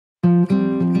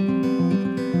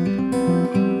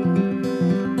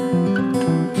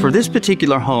For this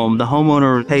particular home, the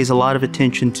homeowner pays a lot of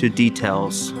attention to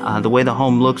details, the way the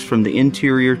home looks from the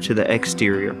interior to the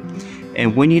exterior.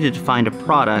 And we needed to find a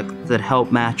product that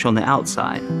helped match on the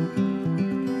outside.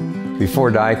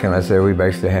 Before Daikin, I said we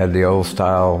basically had the old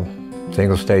style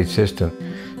single stage system.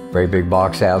 Very big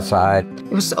box outside.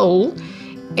 It was old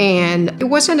and it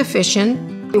wasn't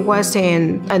efficient. It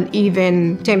wasn't an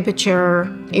even temperature.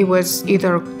 It was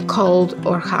either cold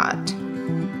or hot.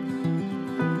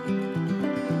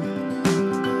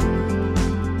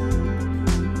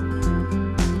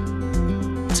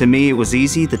 To me, it was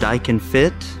easy. The Daikin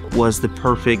Fit was the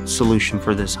perfect solution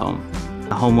for this home.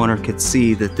 The homeowner could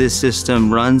see that this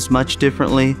system runs much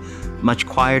differently, much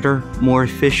quieter, more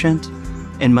efficient,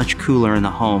 and much cooler in the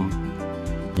home.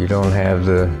 You don't have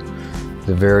the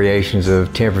variations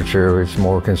of temperature. It's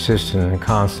more consistent and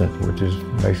constant, which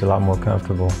makes it a lot more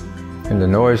comfortable. And the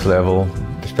noise level,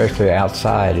 especially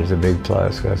outside, is a big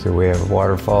plus. Because we have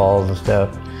waterfalls and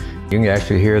stuff. You can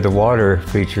actually hear the water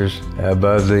features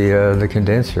above the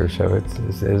condenser, so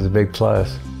it's a big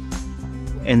plus.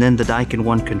 And then the Daikin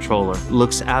One controller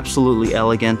looks absolutely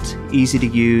elegant, easy to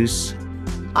use.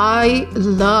 I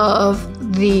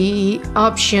love the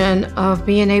option of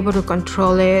being able to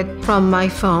control it from my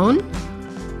phone.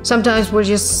 Sometimes we're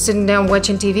just sitting down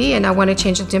watching TV and I want to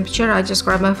change the temperature. I just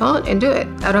grab my phone and do it.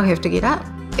 I don't have to get up.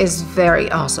 It's very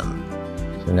awesome.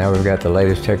 So now we've got the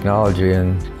latest technology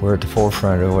and we're at the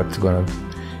forefront of what's going to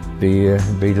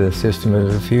be the system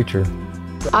of the future.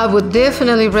 I would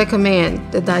definitely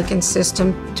recommend the Daikin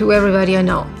system to everybody I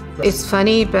know. It's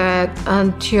funny, but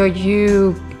until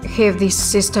you have this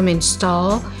system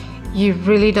installed, you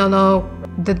really don't know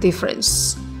the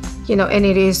difference. And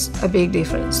it is a big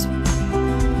difference.